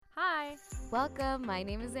Welcome, my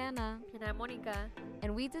name is Anna. And I'm Monica.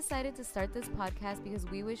 And we decided to start this podcast because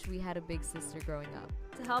we wish we had a big sister growing up.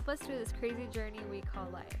 To help us through this crazy journey we call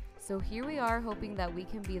life. So here we are hoping that we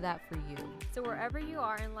can be that for you. So wherever you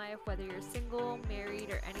are in life, whether you're single, married,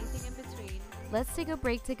 or anything in between, let's take a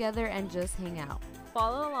break together and just hang out.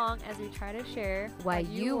 Follow along as we try to share why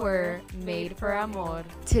you were made for amor.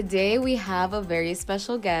 Today we have a very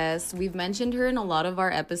special guest. We've mentioned her in a lot of our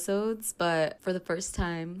episodes, but for the first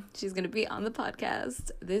time, she's going to be on the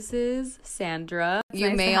podcast. This is Sandra. It's you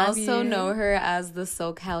nice may to have also you. know her as the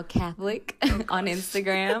SoCal Catholic on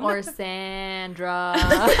Instagram. Or Sandra.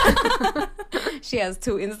 She has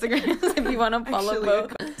 2 Instagrams if you want to follow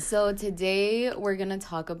both. So today we're going to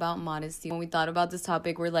talk about modesty. When we thought about this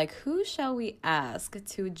topic, we're like, who shall we ask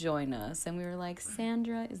to join us? And we were like,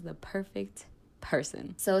 Sandra is the perfect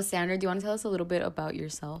person. So Sandra, do you want to tell us a little bit about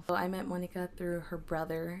yourself? So I met Monica through her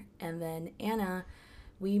brother, and then Anna,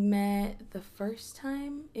 we met the first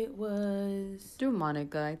time it was Through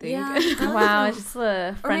Monica, I think. Yeah. Wow, it's just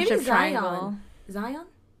a or maybe friendship Zion. triangle. Zion?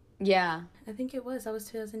 Yeah. I think it was. That was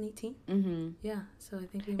 2018. Mm-hmm. Yeah. So I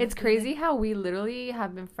think we met It's through crazy how we literally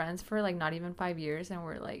have been friends for like not even 5 years and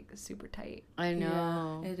we're like super tight. I there.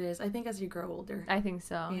 know. Yeah, it is. I think as you grow older. I think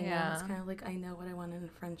so. Yeah. It's kind of like I know what I want in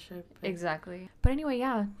a friendship. Exactly. But anyway,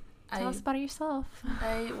 yeah. Tell us about yourself.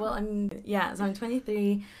 So I'm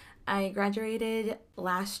 23. I graduated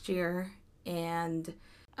last year, and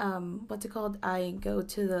what's it called? I go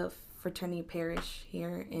to the fraternity parish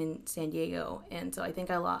here in San Diego, and so I think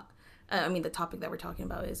the topic that we're talking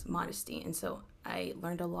about is modesty, and so I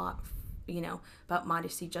learned a lot, about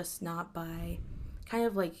modesty, just not by kind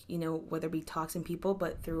of like, whether it be talks and people,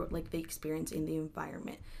 but through like the experience in the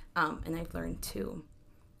environment, and I've learned to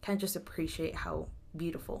kind of just appreciate how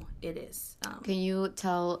beautiful it is. Can you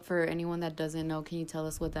tell, for anyone that doesn't know, can you tell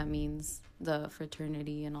us what that means, the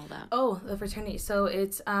fraternity and all that? Oh, the fraternity. So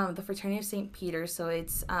it's the Fraternity of St. Peter. So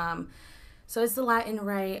it's the Latin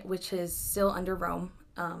Rite, which is still under Rome.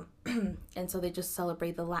 And so they just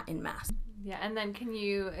celebrate the Latin Mass. Yeah, and then can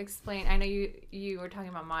you explain, I know you were talking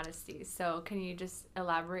about modesty, so can you just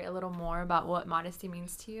elaborate a little more about what modesty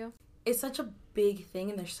means to you? It's such a big thing,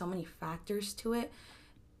 and there's so many factors to it.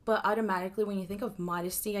 But automatically, when you think of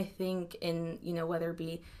modesty, I think in, whether it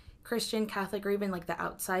be Christian, Catholic, or even like the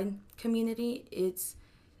outside community, it's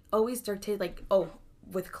always dictated like,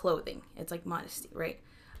 with clothing. It's like modesty, right?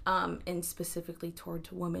 And specifically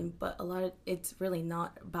towards women. But it's really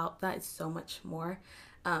not about that. It's so much more.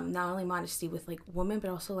 Not only modesty with like women, but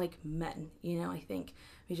also like men. I think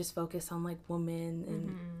we just focus on like women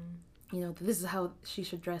and, this is how she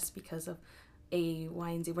should dress because of A, Y,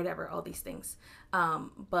 and Z, whatever, all these things.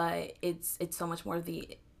 But it's so much more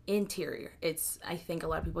the interior. I think a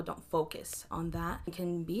lot of people don't focus on that. It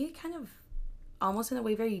can be kind of almost in a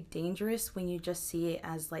way very dangerous when you just see it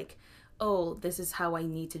as like, oh, this is how I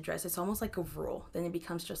need to dress. It's almost like a rule. Then it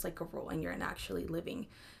becomes just like a rule, and you're not actually living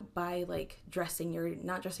by like dressing. You're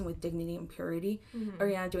not dressing with dignity and purity, or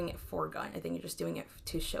you're not doing it for God. I think you're just doing it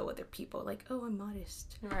to show other people like, oh, I'm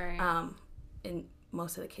modest. Right. And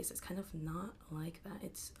most of the cases kind of not like that.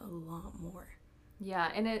 It's a lot more.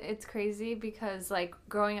 Yeah, and it's crazy because like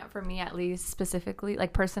growing up, for me at least, specifically,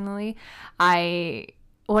 like personally,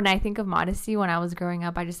 when I think of modesty when I was growing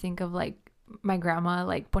up, I just think of like my grandma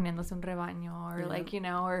like poniéndose un rebaño, or like,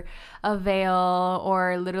 or a veil,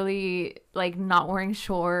 or literally like not wearing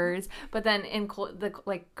shorts. But then in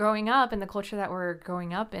growing up in the culture that we're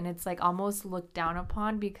growing up in, it's like almost looked down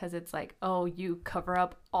upon because it's like, oh, you cover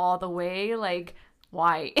up all the way, like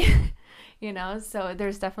why? So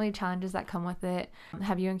there's definitely challenges that come with it.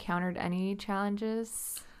 Have you encountered any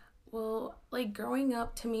challenges? Well, like growing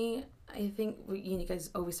up, to me, I think you guys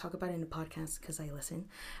always talk about it in the podcast because I listen.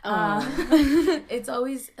 It's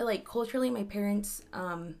always like culturally, my parents,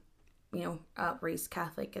 raised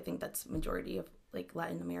Catholic. I think that's majority of like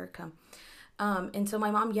Latin America. And so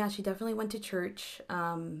my mom, she definitely went to church.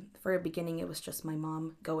 For a beginning, it was just my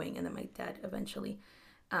mom going, and then my dad eventually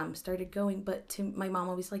started going. But to my mom,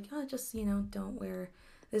 always like, just, don't wear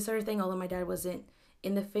this sort of thing. Although my dad wasn't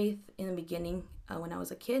in the faith in the beginning, when I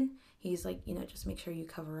was a kid, he's like, just make sure you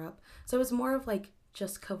cover up. So it was more of like,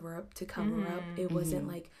 just cover up to cover up. It wasn't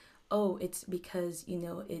like, oh, it's because,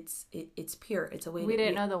 it's pure. It's a way we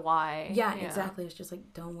didn't know the why. Yeah, exactly. It's just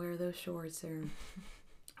like, don't wear those shorts or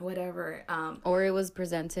whatever. Or it was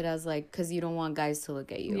presented as like, because you don't want guys to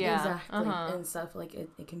look at you. Yeah, exactly. And stuff like it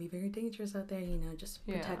can be very dangerous out there, just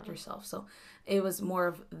protect yourself. So it was more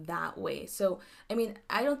of that way. So, I mean,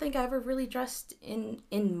 I don't think I ever really dressed in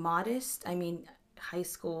modest. I mean, high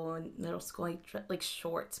school and middle school, like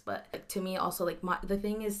shorts. But to me also, like, the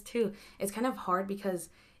thing is too, it's kind of hard because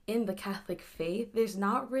in the Catholic faith, there's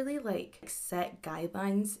not really like set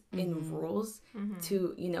guidelines and rules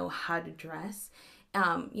to, you know, how to dress.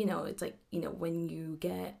 You know, it's like, you know, when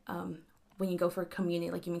you go for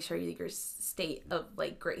communion, like you make sure your state of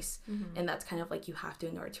like grace, and that's kind of like you have to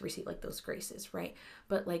in order to receive like those graces, right?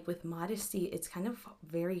 But like with modesty, it's kind of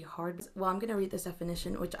very hard. Well, I'm gonna read this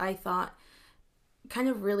definition, which I thought kind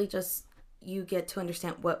of really just you get to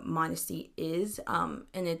understand what modesty is. And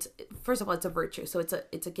it's, first of all, it's a virtue. So it's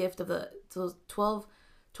a gift of the 12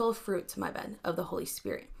 fruits, my bad, of the Holy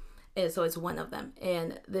Spirit. And so it's one of them.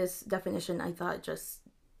 And this definition, I thought, just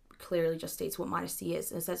clearly just states what modesty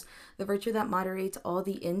is. It says, the virtue that moderates all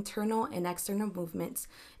the internal and external movements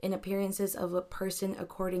and appearances of a person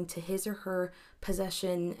according to his or her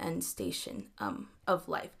possession and station of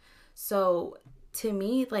life. So to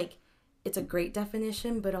me, like, it's a great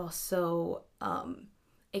definition, but also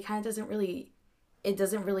it kind of doesn't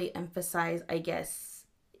really emphasize, I guess.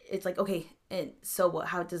 It's like, okay, and so what,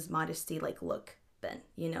 how does modesty like look then,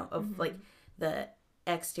 you know, of like the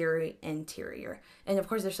exterior, interior. And of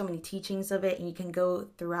course there's so many teachings of it and you can go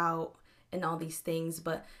throughout and all these things,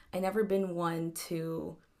 but I never been one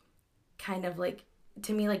to kind of like,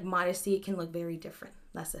 to me, like modesty can look very different.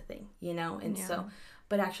 That's the thing, you know? And so,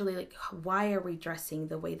 but actually, like, why are we dressing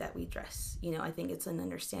the way that we dress? You know, I think it's an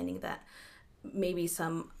understanding that maybe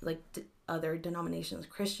some like other denominations,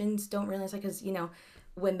 Christians don't realize that, because, you know,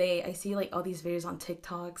 when I see like all these videos on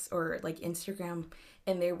TikToks or like Instagram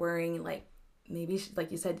and they're wearing like, maybe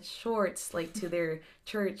like you said, shorts like to their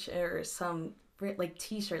church or some like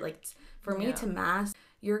t-shirt, like for me to mass,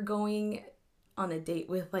 you're going on a date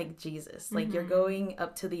with like Jesus, like you're going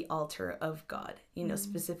up to the altar of God, you know,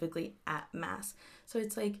 specifically at mass. So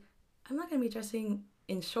it's like, I'm not gonna be dressing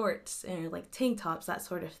in shorts and like tank tops, that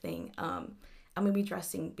sort of thing. I'm gonna be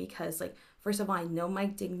dressing because, like, first of all, I know my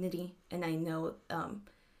dignity and I know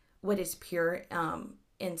what is pure,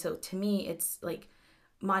 and so to me it's like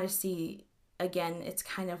modesty. Again, it's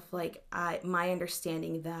kind of like my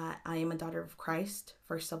understanding that I am a daughter of Christ,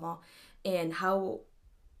 first of all, and how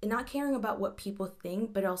not caring about what people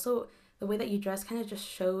think, but also the way that you dress kind of just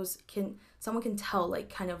shows, someone can tell, like,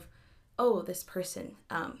 kind of, oh, this person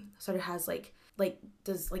sort of has like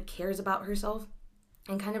does like cares about herself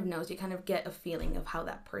and kind of knows, you kind of get a feeling of how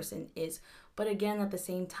that person is. But again, at the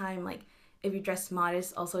same time, like, if you dress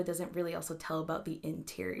modest, also it doesn't really also tell about the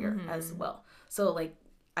interior as well. So like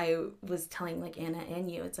I was telling like Anna and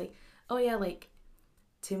you, it's like, oh yeah, like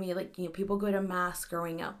to me, like, you know, people go to mass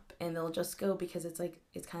growing up and they'll just go because it's like,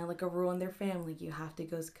 it's kind of like a rule in their family. You have to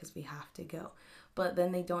go because we have to go. But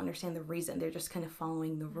then they don't understand the reason. They're just kind of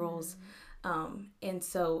following the rules. And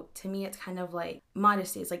so to me, it's kind of like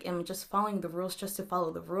modesty. It's like, I'm just following the rules just to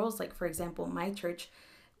follow the rules. Like, for example, my church,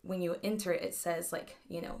 when you enter it, it says like,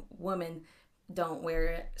 you know, women don't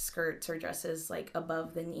wear skirts or dresses like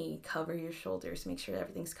above the knee, cover your shoulders, make sure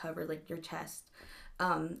everything's covered, like your chest.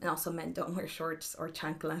 And also men don't wear shorts or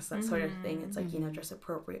chanclas, that sort of thing. It's like, you know, dress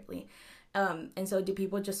appropriately. And so do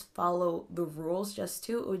people just follow the rules just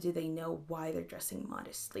to, or do they know why they're dressing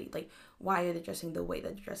modestly? Like, why are they dressing the way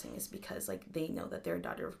that they're dressing? Is because like they know that they're a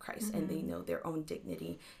daughter of Christ and they know their own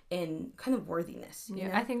dignity and kind of worthiness. You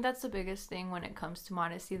know? I think that's the biggest thing when it comes to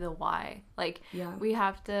modesty, the why. Like, we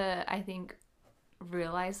have to, I think,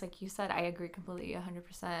 realize, like you said, I agree completely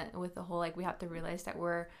 100% with the whole, like, we have to realize that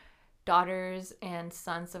we're daughters and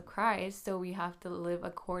sons of Christ, so we have to live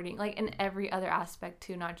according, like, in every other aspect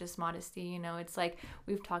too, not just modesty. You know, it's like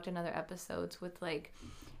we've talked in other episodes with like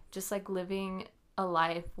just like living a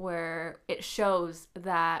life where it shows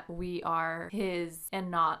that we are his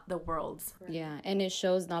and not the world's. Yeah, and it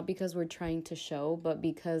shows not because we're trying to show, but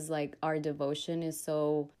because like our devotion is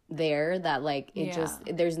so there that like it just,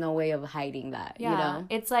 there's no way of hiding that. You know,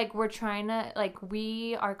 it's like we're trying to, like,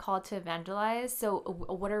 we are called to evangelize, so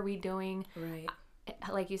what are we doing, right,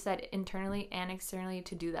 like you said, internally and externally,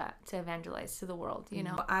 to do that, to evangelize to the world, you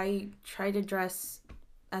know? I try to dress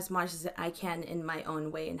as much as I can in my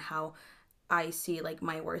own way and how I see like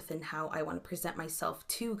my worth and how I want to present myself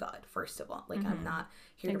to God, first of all. Like, I'm not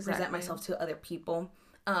here to present myself to other people.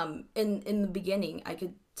 In the beginning, I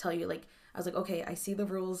could tell you, like, I was like, okay, I see the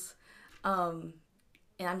rules, and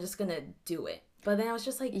I'm just gonna do it. But then I was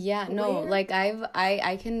just like, like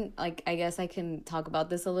I can, like, I guess I can talk about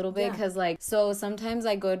this a little bit, because like, so sometimes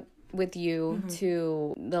I go with you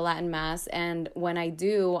to the Latin Mass, and when I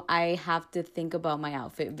do, I have to think about my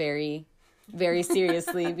outfit very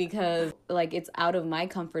seriously because like it's out of my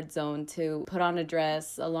comfort zone to put on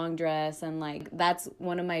a long dress, and like that's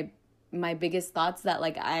one of my biggest thoughts, that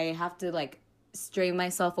like I have to like stray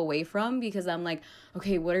myself away from, because I'm like,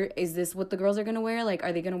 okay, is this what the girls are gonna wear? Like,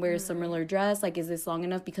 are they gonna wear a similar dress? Like, is this long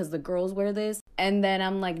enough because the girls wear this? And then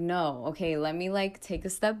I'm like, no, okay, let me like take a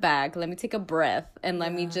step back, let me take a breath, and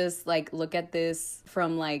let me just like look at this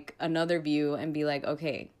from like another view and be like,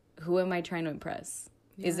 okay, who am I trying to impress?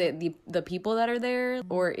 Is it the people that are there,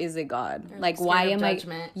 or is it God? Like, why am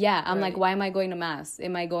judgment. I'm like, why am I going to mass?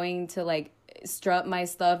 Am I going to like strut my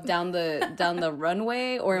stuff down the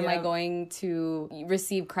runway, or am I going to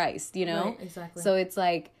receive Christ, you know? Right, exactly. So it's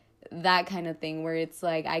like that kind of thing where it's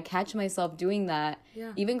like I catch myself doing that.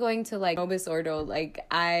 Even going to like Novus Ordo, like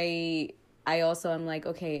I also am like,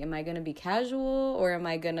 okay, am I gonna be casual, or am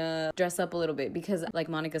I gonna dress up a little bit? Because like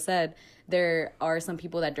Monica said, there are some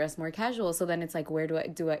people that dress more casual. So then it's like, where do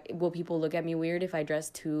I will people look at me weird if I dress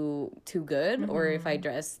too good, or if I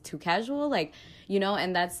dress too casual? Like, you know,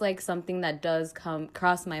 and that's like something that does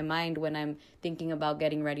cross my mind when I'm thinking about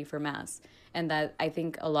getting ready for mass. And that I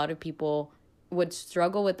think a lot of people would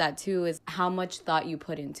struggle with that too, is how much thought you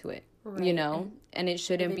put into it. Right. You know, and it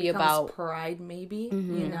shouldn't be about pride, maybe,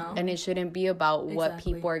 you know, and it shouldn't be about what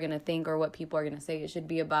people are going to think or what people are going to say. It should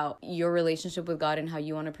be about your relationship with God and how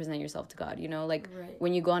you want to present yourself to God. You know, like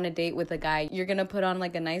when you go on a date with a guy, you're going to put on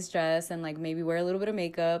like a nice dress and like maybe wear a little bit of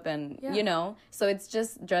makeup and, you know, so it's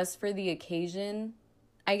just dress for the occasion,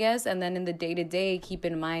 I guess. And then in the day to day, keep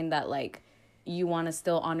in mind that like, you want to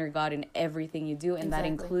still honor God in everything you do, and that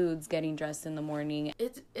includes getting dressed in the morning.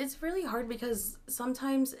 It's really hard because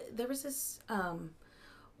sometimes there was this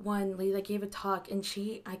one lady that gave a talk, and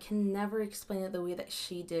I can never explain it the way that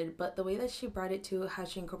she did, but the way that she brought it to how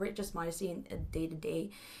she incorporated just modesty in a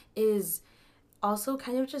day-to-day is also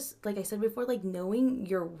kind of just, like I said before, like knowing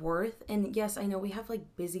your worth. And yes, I know we have like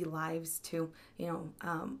busy lives too, you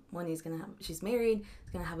know, Moni's she's married,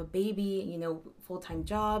 is gonna have a baby, you know, full-time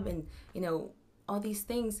job, and you know, all these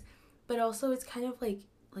things. But also it's kind of like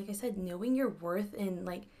I said, knowing your worth, and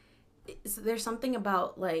like there's something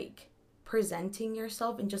about like presenting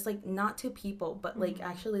yourself, and just like not to people, but like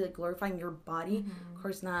actually like glorifying your body. Of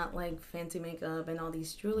course, not like fancy makeup and all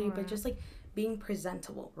these jewelry, but just like being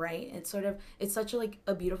presentable, right? It's such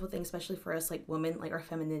a beautiful thing, especially for us like women. Like our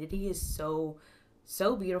femininity is so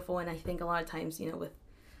beautiful, and I think a lot of times, you know, with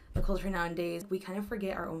the culture nowadays, we kind of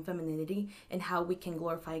forget our own femininity and how we can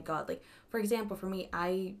glorify God. Like, for example, for me,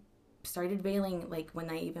 I started veiling like when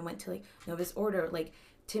I even went to like Novus Ordo. Like,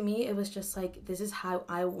 to me, it was just like, this is how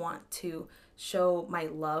I want to show my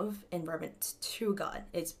love and reverence to God.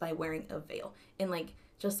 It's by wearing a veil. And like,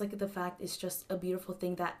 just like the fact it's just a beautiful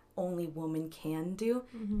thing that only women can do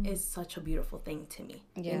is such a beautiful thing to me.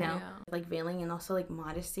 You know, like veiling, and also like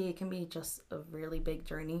modesty, it can be just a really big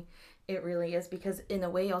journey. It really is, because in a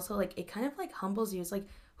way also like it kind of like humbles you. It's like,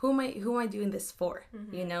 who am I doing this for?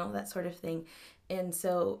 You know, that sort of thing. And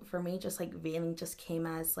so for me, just like veiling just came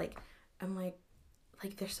as like, I'm like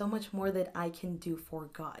there's so much more that I can do for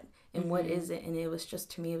God. And what is it? And it was just,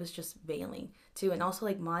 to me, it was just veiling too. And also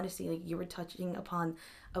like modesty, like you were touching upon,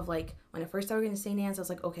 of like when I first started going to St. Anne's, I was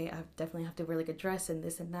like, okay, I definitely have to wear like a dress and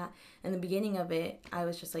this and that. And the beginning of it, I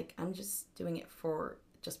was just like, I'm just doing it for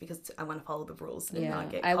just because I want to follow the rules and not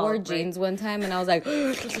get called, I wore jeans one time and I was like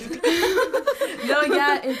no,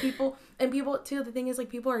 yeah. And people too, the thing is like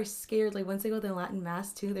people are scared, like once they go to the Latin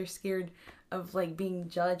mass too, they're scared of like being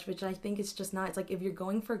judged, which I think it's just not. It's like, if you're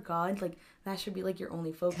going for God, like that should be like your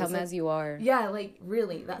only focus. Come like, as you are. Yeah, like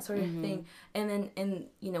really, that sort of thing. And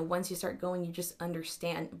you know, once you start going, you just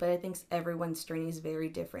understand. But I think everyone's journey is very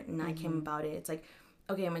different, and I came about it, it's like,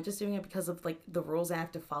 okay, am I just doing it because of like the rules I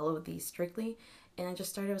have to follow these strictly? And I just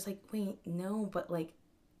started, I was like, wait, no, but like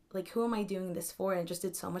who am I doing this for? And I just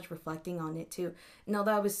did so much reflecting on it too. And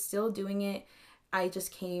although I was still doing it, I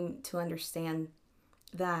just came to understand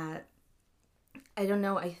that, I don't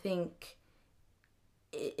know, I think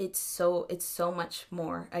it's so much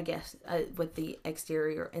more, I guess, with the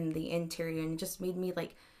exterior and the interior. And it just made me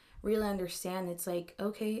like really understand, it's like,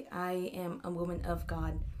 okay, I am a woman of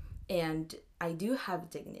God, and I do have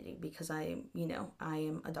dignity because I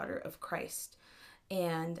am a daughter of Christ.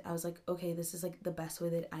 And I was like, okay, this is like the best way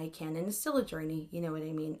that I can. And it's still a journey, you know what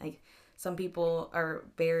I mean? Like some people are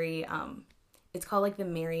very, it's called like the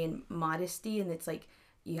Marian modesty. And it's like,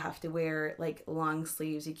 you have to wear like long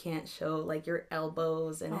sleeves. You can't show like your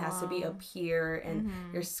elbows, and it has to be up here, and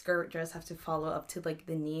your skirt dress have to follow up to like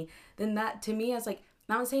the knee. Then that to me, I was like,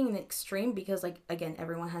 not saying an extreme, because like, again,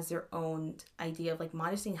 everyone has their own idea of like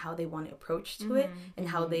modesty and how they want to approach to it, and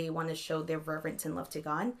how they want to show their reverence and love to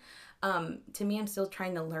God. To me, I'm still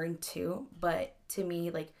trying to learn too, but to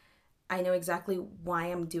me, like, I know exactly why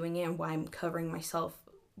I'm doing it and why I'm covering myself,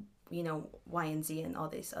 you know, Y and Z and all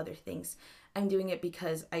these other things. I'm doing it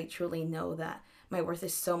because I truly know that my worth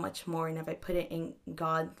is so much more, and if I put it in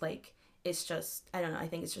God, like, it's just, I don't know, I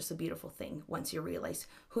think it's just a beautiful thing once you realize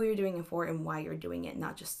who you're doing it for and why you're doing it,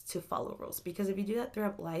 not just to follow rules. Because if you do that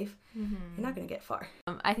throughout life, you're not going to get far.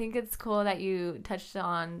 I think it's cool that you touched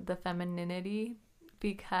on the femininity,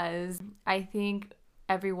 because I think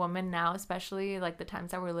every woman now, especially like the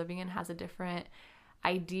times that we're living in, has a different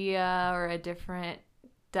idea or a different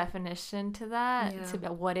definition to that, to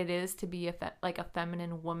what it is to be like a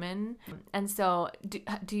feminine woman. And so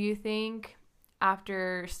do you think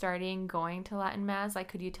after starting going to Latin Mass, like,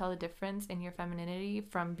 could you tell the difference in your femininity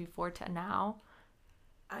from before to now?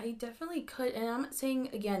 I definitely could. And I'm not saying,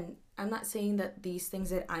 again, I'm not saying that these things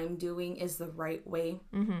that I'm doing is the right way.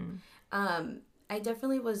 I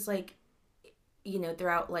definitely was like, you know,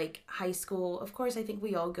 throughout like high school, of course, I think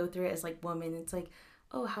we all go through it as like women. It's like,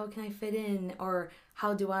 oh, how can I fit in? Or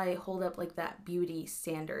how do I hold up like that beauty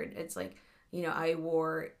standard? It's like, you know, I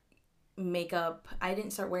wore makeup. I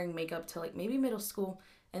didn't start wearing makeup till like maybe middle school,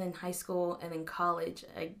 and then high school, and then college.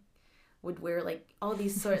 I would wear like all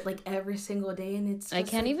these sort like every single day, and it's just, I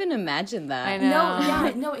can't even imagine that. I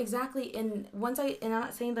know. No, exactly. And and I'm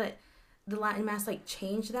not saying that the Latin Mass like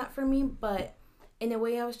changed that for me, but in a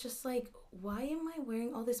way I was just like, why am I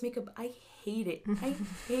wearing all this makeup? I hate it. I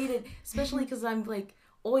hate it, especially because I'm like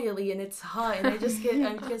oily and it's hot, and I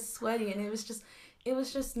get sweaty, and it was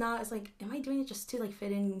just not, it's like, am I doing it just to like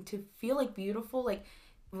fit in, to feel like beautiful, like,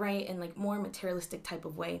 right, and like more materialistic type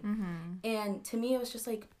of way. And to me it was just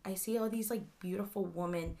like, I see all these like beautiful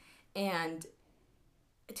women, and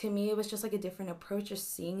to me it was just like a different approach,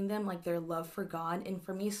 just seeing them, like their love for God. And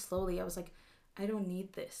for me, slowly I was like, I don't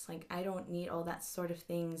need this, like I don't need all that sort of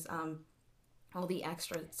things, all the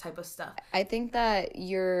extra type of stuff. I think that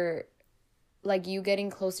you getting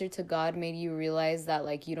closer to God made you realize that,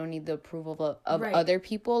 like, you don't need the approval of other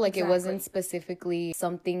people. Like, exactly. It wasn't specifically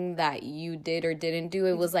something that you did or didn't do.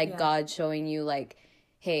 It was, like, God showing you, like,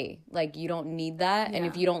 hey, like, you don't need that. Yeah. And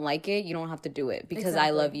if you don't like it, you don't have to do it. Because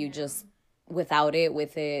I love you just without it,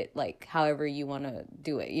 with it, like, however you want to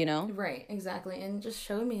do it, you know? Right, exactly. And just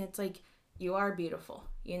showed me, it's like, you are beautiful,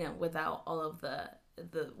 you know, without all of the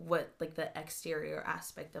exterior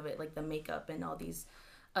aspect of it, like the makeup and all these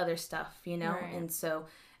other stuff, you know. Right. And so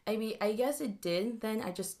I mean, I guess it did. Then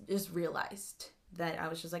I just realized that I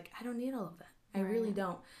was just like, I don't need all of that. I really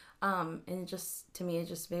don't. And it just, to me, it's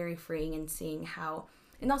just very freeing, and seeing how,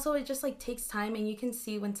 and also it just like takes time, and you can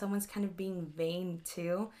see when someone's kind of being vain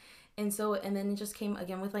too. And so, and then it just came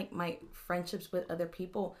again with like my friendships with other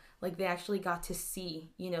people, like they actually got to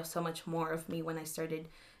see, you know, so much more of me when I started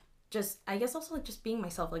just, I guess also like just being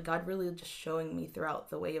myself, like God really just showing me throughout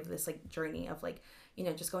the way of this like journey of like, you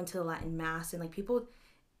know, just going to the Latin Mass, and like people,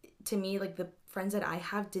 to me, like the friends that I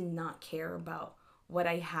have did not care about what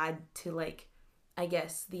I had to, like, I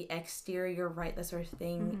guess the exterior, right, that sort of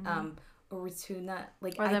thing, or to not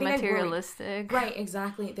like, or I the think materialistic, right,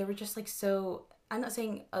 exactly. They were just like, so I'm not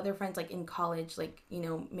saying other friends like in college, like, you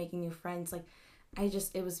know, making new friends, like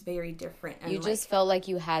it was very different. And you just felt like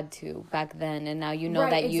you had to back then, and now you know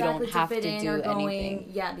that you don't have to do anything.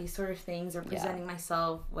 Yeah, these sort of things, or presenting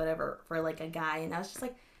myself, whatever, for like a guy. And I was just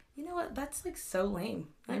like, you know what, that's like so lame.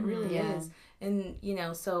 It really is. And, you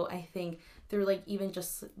know, so I think through like even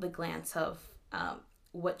just the glance of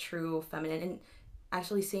what true feminine, and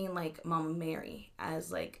actually seeing like Mama Mary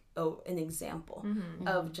as like an example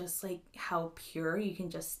of just like how pure you can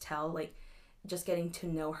just tell, like just getting to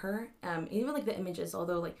know her, even like the images,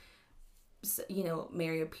 although like, you know,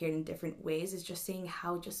 Mary appeared in different ways, is just seeing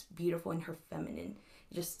how just beautiful and her feminine,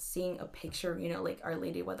 just seeing a picture, you know, like Our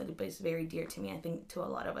Lady of Guadalupe is very dear to me, I think to a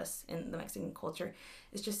lot of us in the Mexican culture,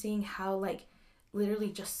 is just seeing how like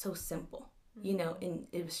literally just so simple, you know, and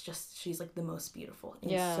it was just, she's like the most beautiful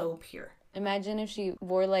and so pure. Imagine if she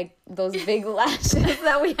wore like those big lashes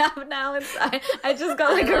that we have now inside. I just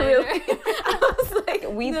got like a real, I was like,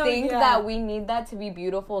 we think that we need that to be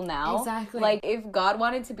beautiful now. Exactly. Like if God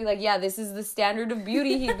wanted to be like, yeah, this is the standard of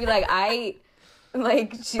beauty, he'd be like,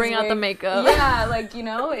 she's bring out the makeup. Yeah, like, you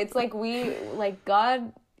know, it's like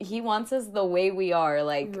God, he wants us the way we are,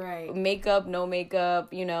 like makeup, no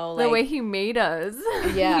makeup, you know, like the way he made us.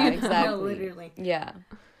 Yeah, exactly. No, literally. Yeah.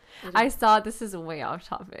 I saw, this is way off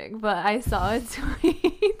topic, but I saw a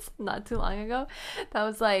tweet not too long ago that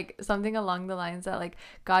was like something along the lines that like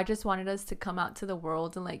God just wanted us to come out to the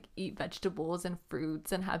world and like eat vegetables and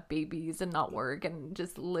fruits and have babies and not work and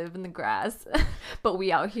just live in the grass. But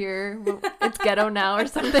we out here, it's ghetto now or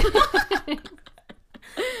something.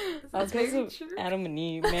 That's because of Adam and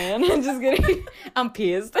Eve, man. I'm just kidding. I'm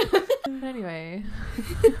pissed. Anyway.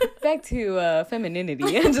 Back to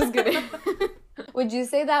femininity. I'm just kidding. Would you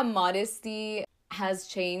say that modesty has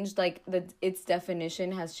changed, like its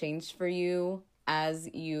definition has changed for you as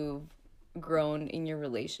you've grown in your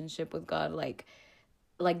relationship with God? Like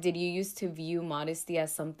did you used to view modesty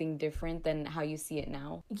as something different than how you see it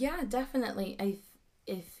now? Yeah, definitely. I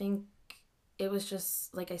think it was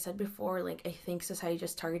just like I said before, like I think society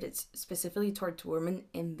just targeted specifically towards women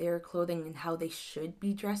in their clothing and how they should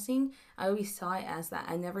be dressing. I always saw it as that.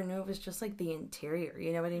 I never knew it was just like the interior,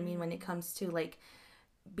 you know what I mean, when it comes to like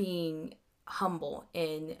being humble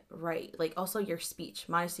and right, like also your speech.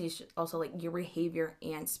 Modesty is also like your behavior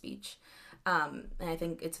and speech. And I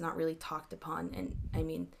think it's not really talked upon. And I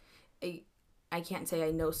mean, I can't say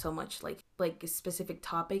I know so much like specific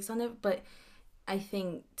topics on it, but I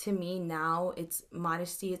think to me now it's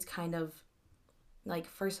modesty. It's kind of like,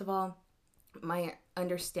 first of all, my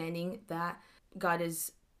understanding that God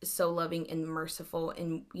is so loving and merciful,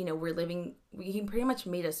 and you know he pretty much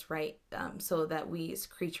made us, right, so that we as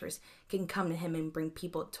creatures can come to him and bring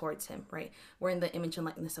people towards him, right? We're in the image and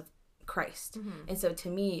likeness of Christ. And so to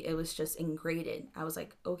me it was just ingrained. I was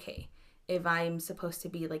like, okay, if I'm supposed to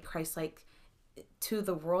be like Christ, like to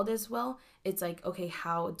the world as well, it's like, okay,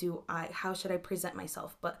 how should I present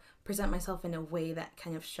myself, but present myself in a way that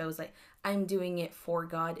kind of shows like I'm doing it for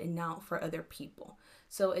God and not for other people.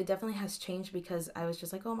 So it definitely has changed, because I was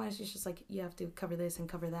just like, oh my, it's just like you have to cover this and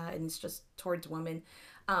cover that, and it's just towards women.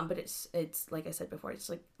 But it's like I said before, it's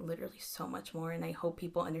like literally so much more, and I hope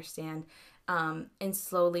people understand. And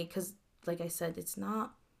slowly, because like I said, it's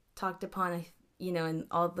not talked upon, you know, and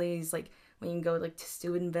all these like when you go like to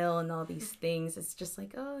Steubenville and all these things, it's just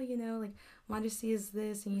like, oh, you know, like modesty is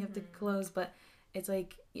this and you have to close, but it's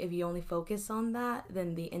like if you only focus on that,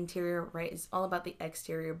 then the interior, right, is all about the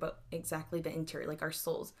exterior, but exactly the interior, like our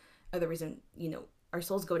souls are the reason, you know, our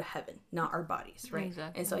souls go to heaven, not our bodies, right?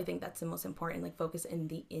 Exactly. And so I think that's the most important, like focus in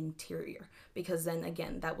the interior, because then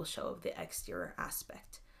again that will show the exterior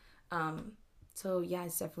aspect. So yeah,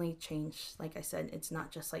 it's definitely changed. Like I said, it's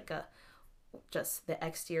not just like just the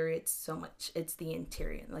exterior, it's the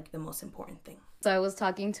interior, like the most important thing. So I was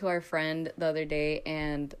talking to our friend the other day,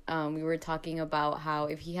 and we were talking about how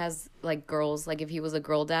if he has like girls, like if he was a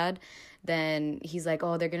girl dad, then he's like,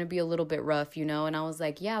 oh, they're gonna be a little bit rough, you know? And I was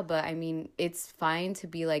like, yeah, but I mean, it's fine to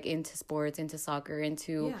be like into sports, into soccer,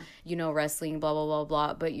 into you know, wrestling, blah blah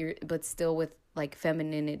blah blah, but still with like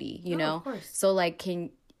femininity, you know? Of course. So like,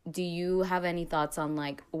 do you have any thoughts on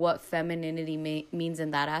like what femininity means in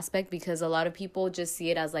that aspect? Because a lot of people just see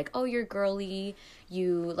it as like, oh, you're girly,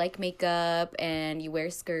 you like makeup and you wear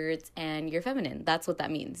skirts and you're feminine. That's what that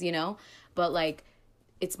means, you know? But like,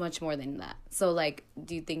 it's much more than that. So like,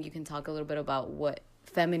 do you think you can talk a little bit about what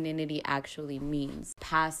femininity actually means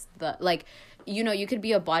past the, like, you know, you could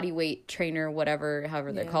be a body weight trainer,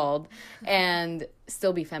 however they're called, and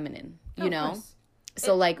still be feminine, you know?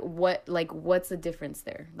 So what's the difference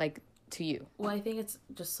there, like, to you? Well, I think it's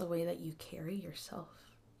just the way that you carry yourself,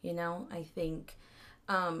 you know? I think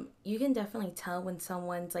you can definitely tell when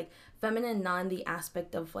someone's like feminine, not in the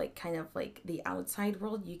aspect of like kind of like the outside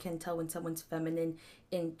world. You can tell when someone's feminine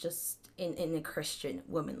in just in a Christian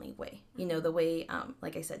womanly way, you know, the way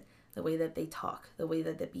like I said, the way that they talk, the way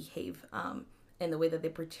that they behave, and the way that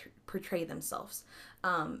they portray themselves.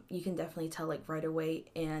 You can definitely tell like right away.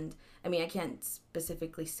 And I mean, I can't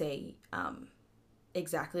specifically say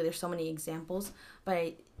exactly, there's so many examples, but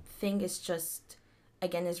I think it's just,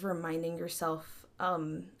 again, is reminding yourself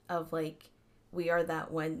of like, we are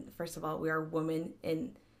that one. First of all, we are women,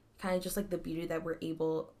 and kind of just like the beauty that we're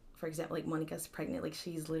able, for example, like Monica's pregnant, like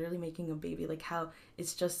she's literally making a baby, like how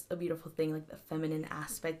it's just a beautiful thing, like the feminine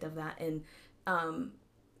aspect of that. And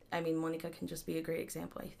I mean, Monica can just be a great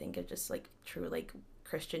example, I think, of just like true like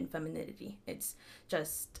Christian femininity. It's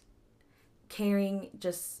just caring,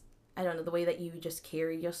 just, I don't know, the way that you just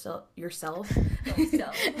carry yourself. Go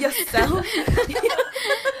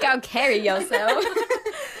carry yourself.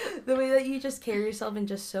 The way that you just carry yourself and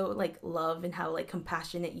just show like love and how like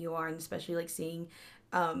compassionate you are, and especially like seeing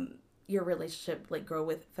your relationship like grow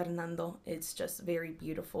with Fernando. It's just very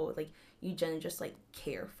beautiful. Like you just like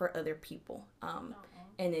care for other people.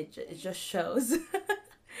 And it just shows.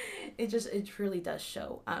 it truly does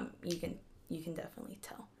show. You can definitely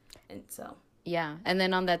tell. And so yeah, and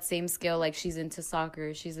then on that same scale, like she's into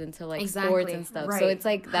soccer, she's into like sports and stuff. Right. So it's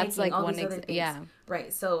like that's hiking, like one yeah.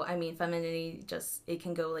 Right. So I mean, femininity just, it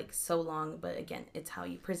can go like so long, but again, it's how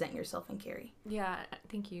you present yourself and carry. Yeah,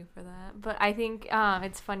 thank you for that. But I think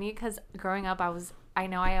it's funny because growing up, I I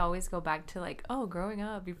know I always go back to like, oh, growing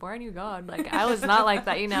up before I knew God, like I was not like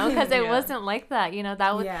that, you know, because it wasn't like that, you know.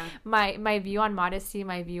 That was my view on modesty,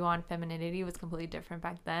 my view on femininity was completely different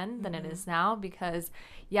back then than it is now, because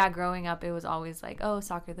growing up it was always like, oh,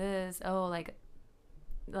 soccer this, oh,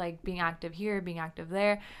 like being active here, being active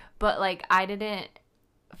there, but like I didn't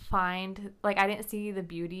see the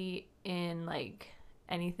beauty in like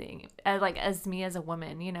anything as me as a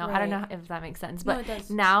woman, you know. I don't know if that makes sense, but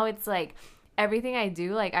now it's like everything I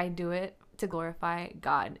do, like I do it to glorify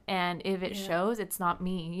God, and if it shows, it's not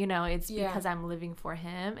me, you know, it's because I'm living for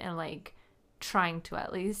him and like trying to,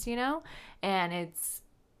 at least, you know. And it's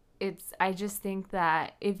I just think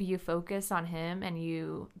that if you focus on him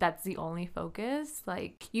and that's the only focus,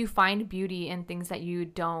 like you find beauty in things that you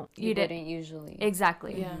didn't usually.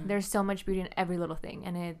 Exactly. There's so much beauty in every little thing,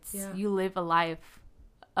 and it's you live a life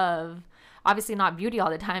of obviously not beauty all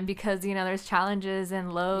the time, because, you know, there's challenges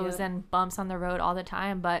and lows and bumps on the road all the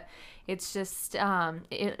time, but it's just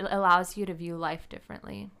it allows you to view life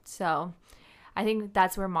differently. So I think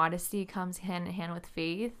that's where modesty comes hand in hand with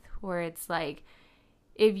faith, where it's like,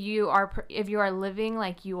 if you are living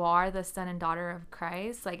like you are the son and daughter of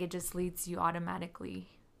Christ, like it just leads you automatically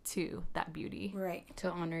to that beauty, right? To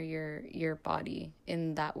honor your body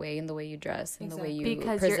in that way, in the way you dress, in the way you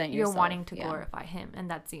because present you're yourself. wanting to glorify him, and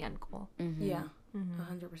that's the end goal. 100%.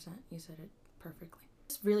 You said it perfectly.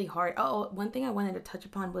 It's really hard. Oh, one thing I wanted to touch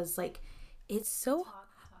upon was like, it's so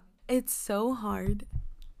hard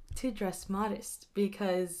to dress modest,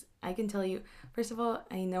 because I can tell you, first of all,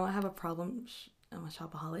 I know I have a problem. I'm a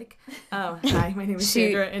shopaholic. Hi, my name is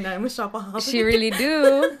Sandra, and I'm a shopaholic. She really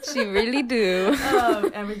do.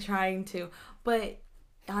 I've been trying to. But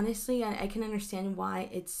honestly, I can understand why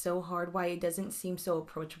it's so hard, why it doesn't seem so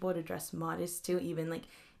approachable to dress modest too, even like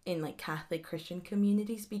in like Catholic Christian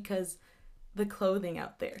communities, because the clothing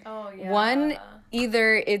out there. Oh, yeah. One,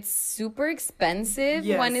 either it's super expensive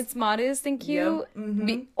when it's modest and cute,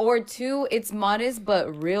 or two, it's modest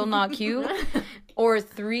but real not cute, or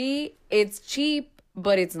three, it's cheap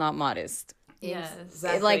but it's not modest. Yes.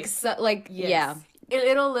 Exactly. Yeah.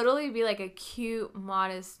 It'll literally be like a cute,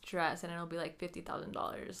 modest dress, and it'll be like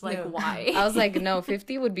 $50,000. Like, why? I was like, no,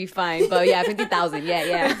 50 would be fine, but yeah, 50,000.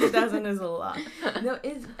 Yeah. 50,000 is a lot. No,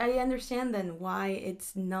 I understand then why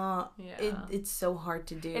it's not. Yeah. It's so hard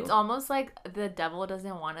to do. It's almost like the devil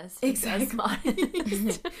doesn't want us to dress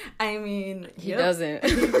modest. I mean, he doesn't.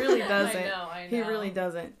 He really doesn't. I know. He really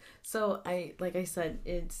doesn't. So like I said,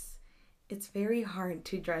 it's very hard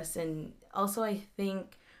to dress, and also I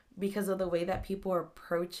think, because of the way that people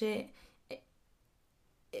approach it,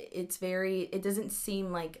 it doesn't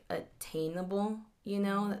seem like attainable, you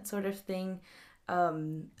know, that sort of thing,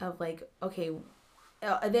 of like, okay,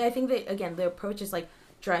 I think that, again, the approach is like,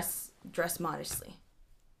 dress modestly.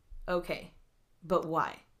 Okay, but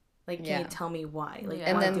why? Like, can you tell me why? Like,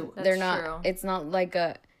 and then they're not, true. It's not like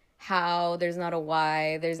a how, there's not a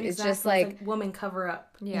why, it's just like woman cover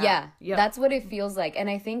up. Yep. That's what it feels like. And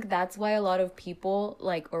I think that's why a lot of people,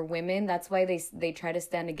 like, or women, that's why they try to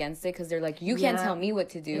stand against it, because they're like, you can't tell me what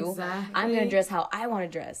to do. Exactly. I'm gonna dress how I want to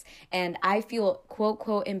dress, and I feel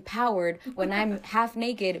quote empowered when I'm half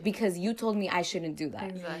naked because you told me I shouldn't do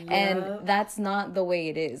that. Exactly. And that's not the way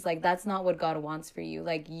it is. Like, that's not what God wants for you.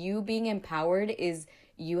 Like, you being empowered is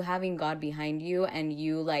you having God behind you, and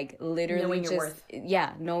you like literally knowing your worth.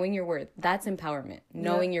 Knowing your worth. That's empowerment.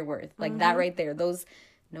 Knowing your worth. Like that right there. Those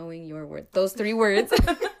knowing your worth. Those 3 words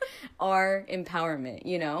are empowerment,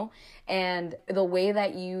 you know? And the way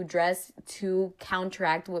that you dress to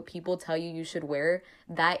counteract what people tell you should wear,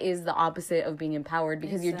 that is the opposite of being empowered,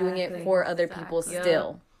 because you're doing it for other people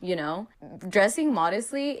still. You know? Dressing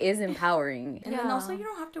modestly is empowering. And then also, you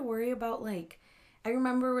don't have to worry about like, I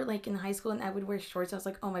remember like in high school, and I would wear shorts. I was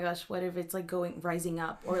like, oh my gosh, what if it's like rising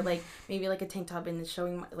up, or like maybe like a tank top and it's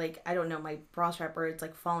showing like, I don't know, my bra strap, or it's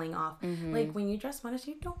like falling off. Like when you dress modest,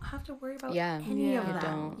 you don't have to worry about any of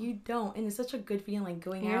that. You don't, and it's such a good feeling, like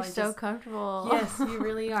going out. You're so comfortable. Yes, you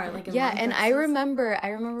really are. Like and I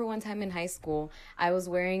remember one time in high school, I was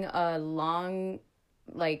wearing a long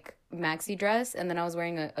like maxi dress, and then I was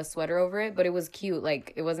wearing a sweater over it, but it was cute.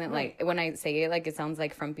 Like, it wasn't like, when I say it, like, it sounds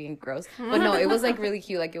like frumpy and gross, but no, it was like really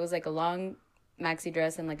cute. Like, it was like a long maxi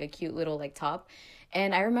dress and like a cute little like top.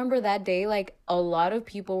 And I remember that day, like, a lot of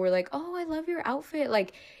people were like, oh, I love your outfit.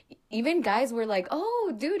 Like, even guys were like,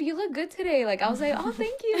 oh, dude, you look good today. Like, I was like, oh,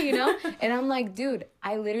 thank you, you know? And I'm like, dude,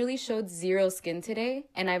 I literally showed 0 skin today,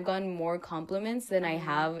 and I've gotten more compliments than I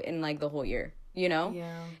have in like the whole year, you know?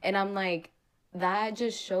 Yeah. And I'm like, that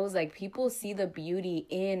just shows like people see the beauty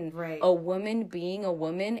in Right. a woman being a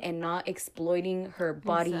woman and not exploiting her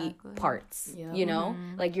body parts. Yeah. You know,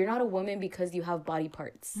 like you're not a woman because you have body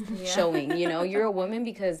parts showing. You know, you're a woman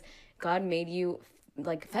because God made you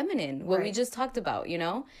like feminine. What we just talked about. You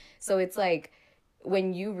know, so it's like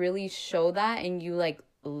when you really show that and you like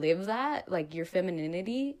live that, like your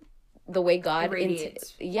femininity, the way God it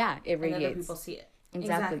radiates. it radiates. And other people see it.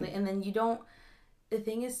 Exactly. And then you don't. The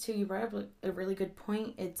thing is, too, you brought up a really good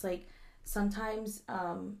point. It's like sometimes,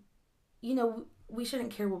 you know, we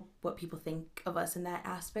shouldn't care what people think of us in that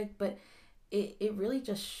aspect, but it really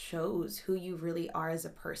just shows who you really are as a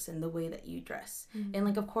person, the way that you dress. And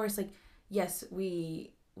like, of course, like, yes,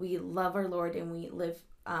 we love our Lord and we live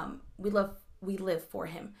for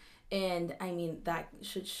him. And I mean, that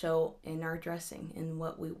should show in our dressing and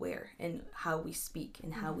what we wear and how we speak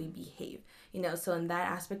and how we behave, you know. So in that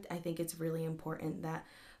aspect, I think it's really important that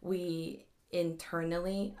we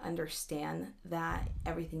internally understand that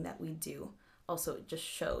everything that we do also just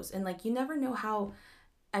shows. And like, you never know how,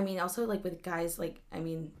 I mean, also like with guys, like, I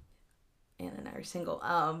mean, Anna and I are single,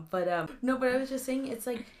 but I was just saying, it's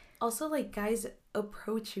like also like guys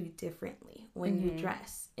approach you differently when you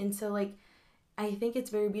dress. And so like, I think it's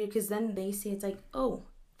very beautiful because then they see it's like, oh,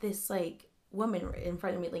 this like woman in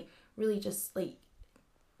front of me like really just like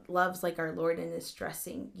loves like our Lord and is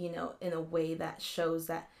dressing, you know, in a way that shows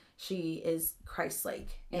that she is Christ-like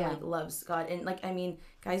and like loves God. And like, I mean,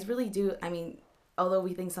 guys really do. I mean, although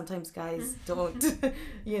we think sometimes guys don't,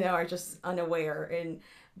 you know, are just unaware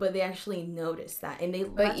but they actually notice that, and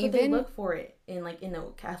that's what they look for it in like in a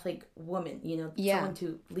Catholic woman, you know, someone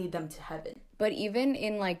to lead them to heaven. But even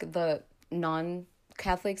in like the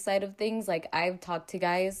non-Catholic side of things, like I've talked to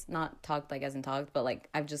guys, not talked like as in talked, but like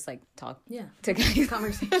I've just like talked to guys.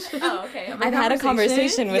 Conversation. Oh, okay. I've had a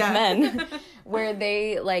conversation with men where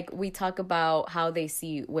they like, we talk about how they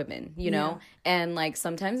see women, you know, and like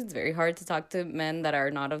sometimes it's very hard to talk to men that are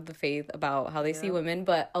not of the faith about how they see women,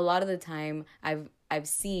 but a lot of the time I've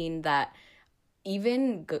seen that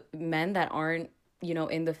even men that aren't, you know,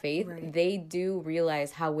 in the faith, they do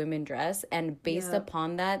realize how women dress, and based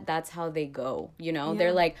upon that, that's how they go, you know.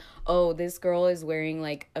 They're like, oh, this girl is wearing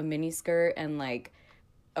like a mini skirt and like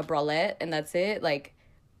a bralette and that's it, like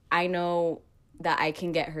I know that I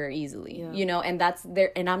can get her easily, you know. And that's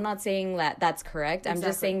their, and I'm not saying that that's correct, I'm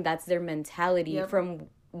just saying that's their mentality from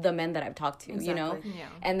the men that I've talked to, you know.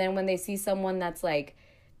 And then when they see someone that's like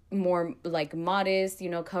more like modest, you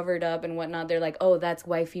know, covered up and whatnot, they're like, oh, that's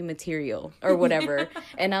wifey material or whatever.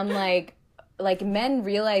 And I'm like men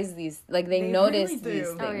realize these, like they notice really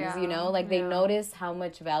these things, you know, like they notice how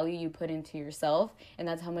much value you put into yourself, and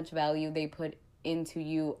that's how much value they put into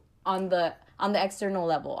you on the external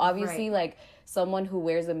level. Obviously, like someone who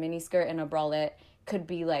wears a mini skirt and a bralette could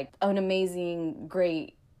be like an amazing,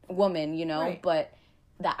 great woman, you know, but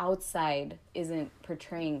the outside isn't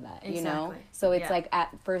portraying that, you know? So it's like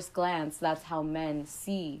at first glance, that's how men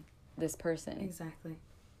see this person. Exactly.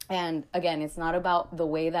 And again, it's not about the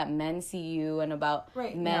way that men see you and about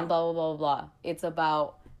men, blah, blah, blah, blah. It's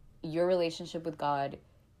about your relationship with God,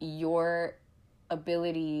 your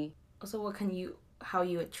ability. Also, how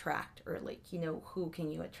you attract, or like, you know, who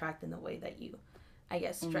can you attract in the way that you, I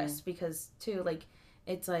guess, dress. Because too, like,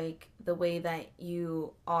 it's like the way that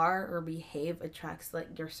you are or behave attracts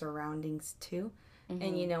like your surroundings too.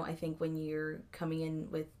 And you know, I think when you're coming in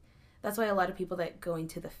with, that's why a lot of people that go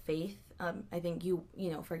into the faith, I think you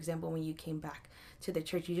know, for example, when you came back to the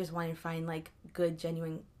church, you just wanted to find like good,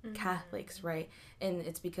 genuine Catholics, right? And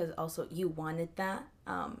it's because also you wanted that,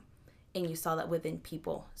 and you saw that within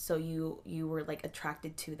people, so you were like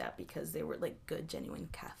attracted to that because they were like good, genuine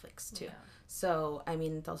Catholics too. So I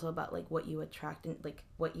mean, it's also about like what you attract, and like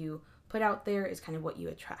what you put out there is kind of what you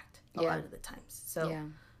attract a lot of the times. So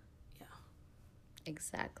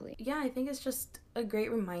exactly. Yeah, I think it's just a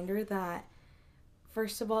great reminder that,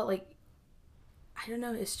 first of all, like, I don't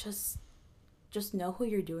know, it's just know who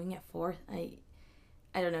you're doing it for. I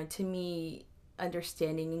don't know, to me,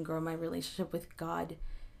 understanding and growing my relationship with God,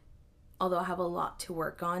 although I have a lot to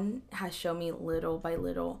work on, has shown me little by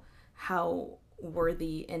little how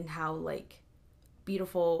worthy and how like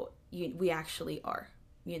beautiful we actually are,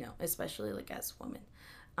 you know, especially like as women.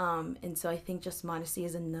 And so I think just modesty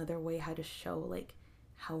is another way how to show like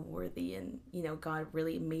how worthy and, you know, God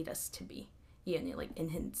really made us to be, you know, like in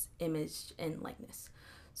his image and likeness.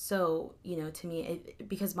 So, you know, to me,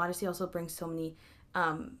 because modesty also brings so many,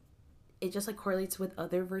 it just like correlates with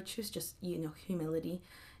other virtues, just, you know, humility.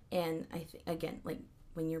 And I think, again, like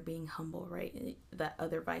when you're being humble, right, that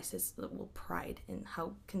other vices, well, pride, and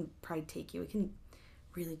how can pride take you? It can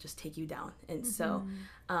really just take you down. And so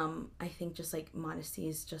I think just like modesty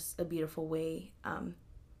is just a beautiful way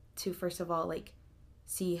to, first of all, like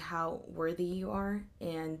see how worthy you are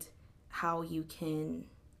and how you can,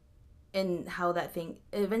 and how that thing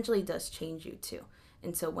eventually does change you too.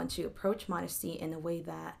 And so once you approach modesty in a way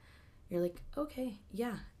that you're like, okay,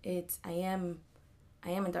 yeah, I am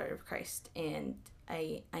a daughter of Christ, and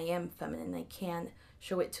I am feminine. I can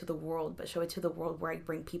show it to the world, but show it to the world where I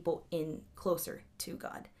bring people in closer to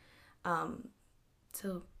God.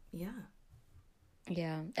 So yeah.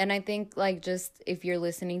 Yeah. And I think like just if you're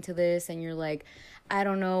listening to this and you're like, I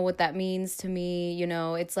don't know what that means to me, you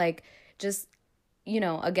know, it's like just, you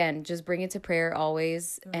know, again, just bring it to prayer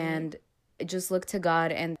always and just look to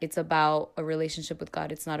God. And it's about a relationship with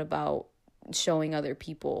God. It's not about showing other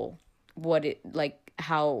people what it like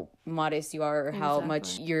how modest you are or how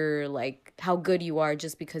much you're like how good you are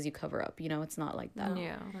just because you cover up, you know. It's not like that.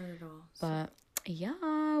 Yeah, not at all. But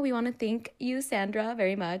yeah, we want to thank you, Sandra,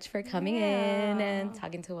 very much for coming in and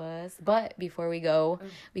talking to us. But before we go,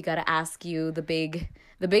 we gotta ask you the big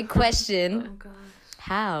question. Oh gosh,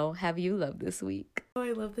 how have you loved this week? Oh,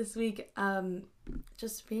 I love this week.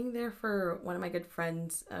 Just being there for one of my good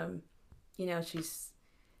friends. You know, she's,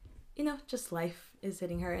 you know, just life is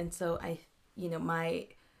hitting her, and so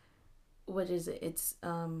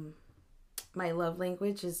my love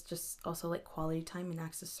language is just also like quality time and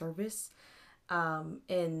acts of service.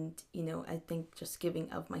 And, you know, I think just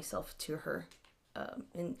giving of myself to her,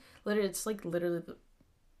 and literally, it's like literally the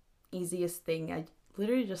easiest thing. I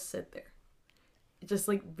literally just sit there, just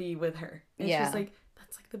like be with her. And she's like,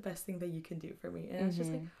 that's like the best thing that you can do for me. And I was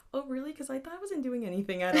just like, oh, really? Because I thought I wasn't doing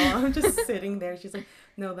anything at all. I'm just sitting there. She's like,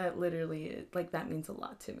 no, that literally, like, that means a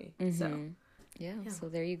lot to me. So, yeah, so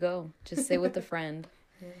there you go. Just sit with a friend.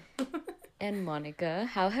 Yeah. And Monica,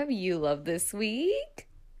 how have you loved this week?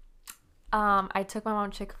 I took my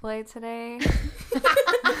mom Chick-fil-A today.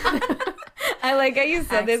 I like how you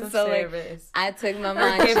said it so like, I took my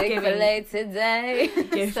mom Chick-fil-A today.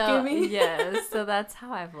 Yes, so that's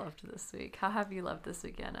how I've loved this week. How have you loved this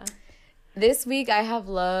week, Anna? This week I have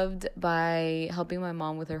loved by helping my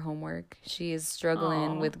mom with her homework. She is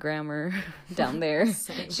struggling with grammar down there.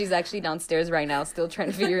 She's actually downstairs right now still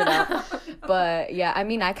trying to figure it out. But yeah, I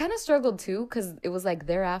mean, I kind of struggled too because it was like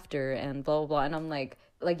thereafter and blah, blah, blah. And I'm like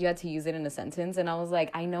you had to use it in a sentence. And I was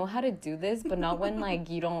like, I know how to do this, but not when like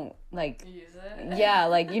you don't like use it. Yeah,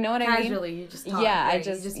 like, you know what I mean? Casually, you just talk. Yeah, right? I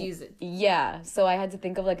just use it. Yeah, so I had to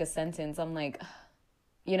think of like a sentence. I'm like,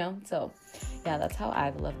 you know, so yeah, that's how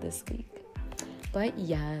I've loved this week. But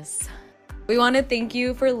yes, we want to thank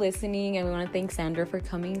you for listening, and we want to thank Sandra for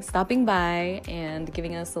stopping by and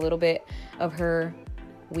giving us a little bit of her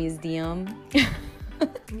wisdom.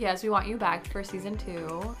 Yes, we want you back for season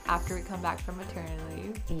 2 after we come back from maternity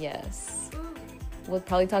leave. Yes. We'll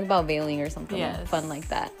probably talk about veiling or something fun like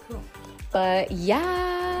that. Cool. But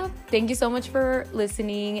yeah, thank you so much for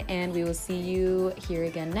listening, and we will see you here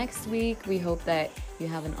again next week. We hope that you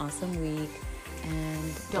have an awesome week,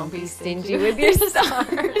 and don't be stingy with your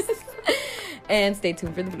stars. And stay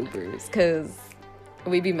tuned for the bloopers, because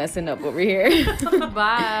we be messing up over here.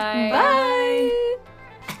 Bye. Bye.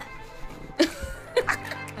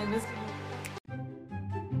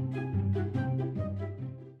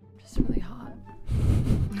 Just really hot.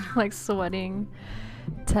 Like sweating.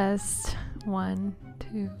 Test 1,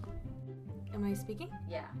 2. Am I speaking?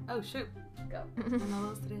 Yeah. Oh, shoot. Go. I don't know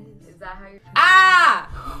what else it is. Is that how you're...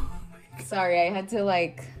 Ah! Sorry, I had to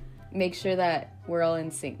like make sure that we're all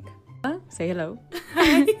in sync. Say hello.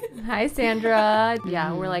 Hi, Sandra.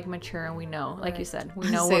 Yeah, we're like mature and we know, like you said, we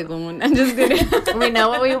know what I'm just kidding. we know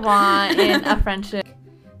what we want in a friendship.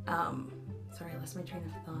 Sorry, I lost my train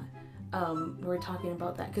of thought. We were talking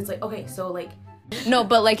about that because, like, okay, so like. No,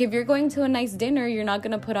 but like if you're going to a nice dinner, you're not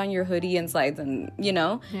gonna put on your hoodie and slides and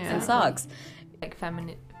and socks. Like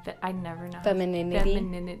feminine. I never know.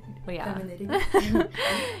 Femininity. Well, yeah. Femininity.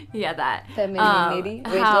 Yeah, that. Femininity.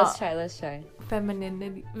 Wait, let's try.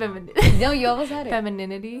 Femininity. No, you almost had it.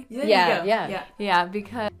 Femininity. Yeah,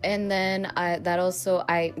 because. And then that also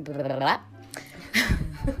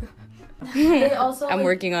They also. I'm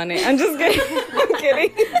working on it. I'm just kidding. I'm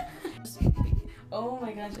kidding. Oh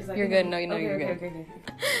my gosh, is that you're good. No, you're good. Okay.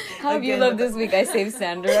 How have you loved this week? I saved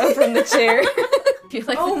Sandra from the chair.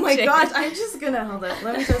 Like oh my gosh, I'm just gonna hold it.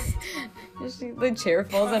 Let me just. The chair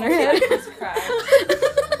falls on her head.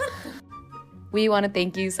 We want to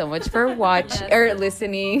thank you so much for watching or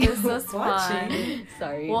listening. This was fun.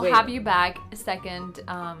 Sorry. We'll have you back second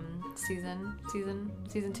season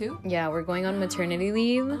 2. Yeah, we're going on maternity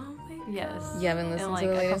leave. Oh my God. Yes. You haven't listened to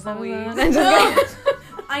the latest episode?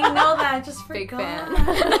 I know that. Just Big forgot.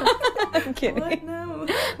 fan. I'm kidding. What? No.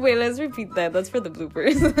 you. Wait, let's repeat that. That's for the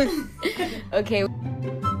bloopers. Okay.